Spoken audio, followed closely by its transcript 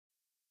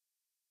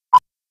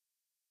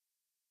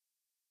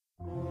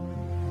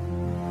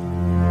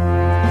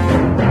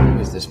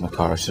this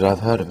Makara, should I have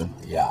heard of him?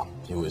 Yeah,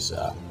 he was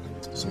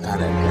some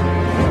kind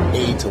of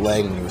aide to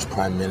Lang when he was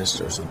prime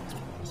minister, so it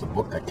was the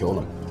book that killed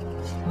him.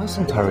 That's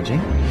encouraging.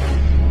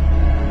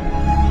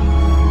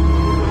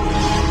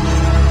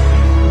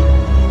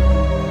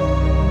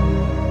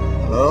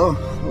 Hello?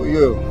 Who are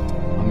you?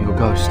 I'm your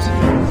ghost.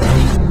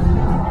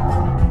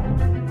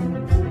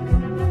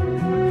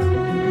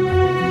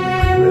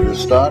 Ready to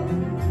start?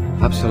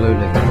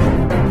 Absolutely.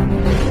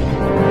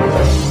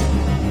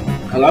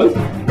 Hello?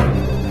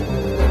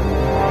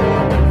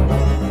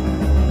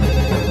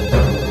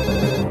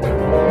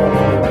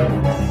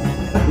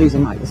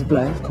 Losing Mike was a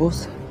blow, of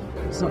course.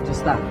 It's not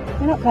just that.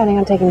 You're not planning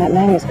on taking that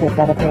manuscript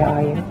out of here,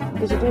 are you?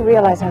 Because you do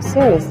realize how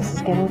serious this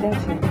is getting, don't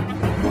you?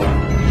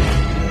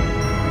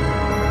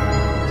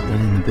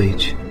 Down in the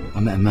beach, I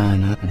met a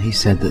man and he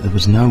said that there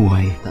was no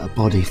way that a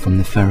body from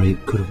the ferry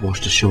could have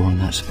washed ashore on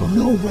that spot.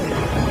 No way.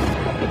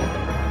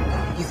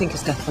 You think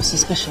his death was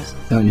suspicious?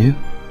 Don't you?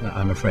 No,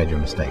 I'm afraid you're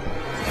mistaken.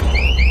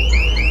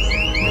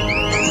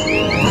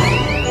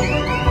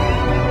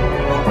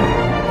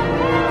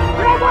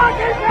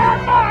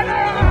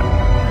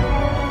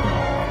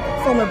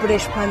 Former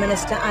British Prime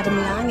Minister Adam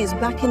Lang is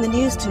back in the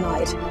news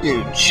tonight.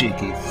 You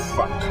cheeky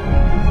fuck.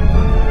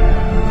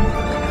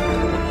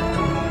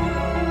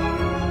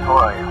 Who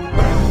are you?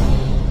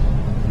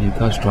 New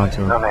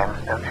ghostwriter. No name.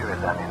 Don't you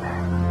read any name?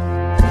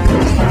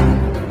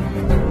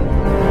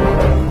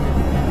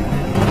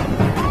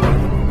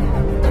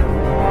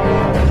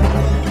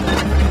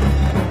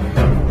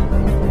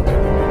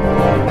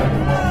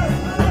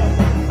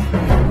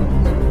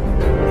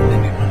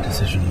 Only one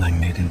decision Lang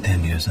made in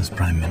 10 years as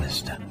Prime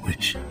Minister,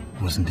 which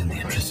wasn't in the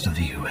interest of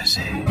the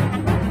USA.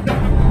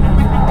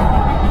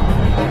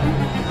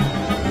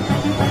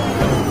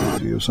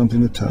 Do you have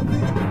something to tell me?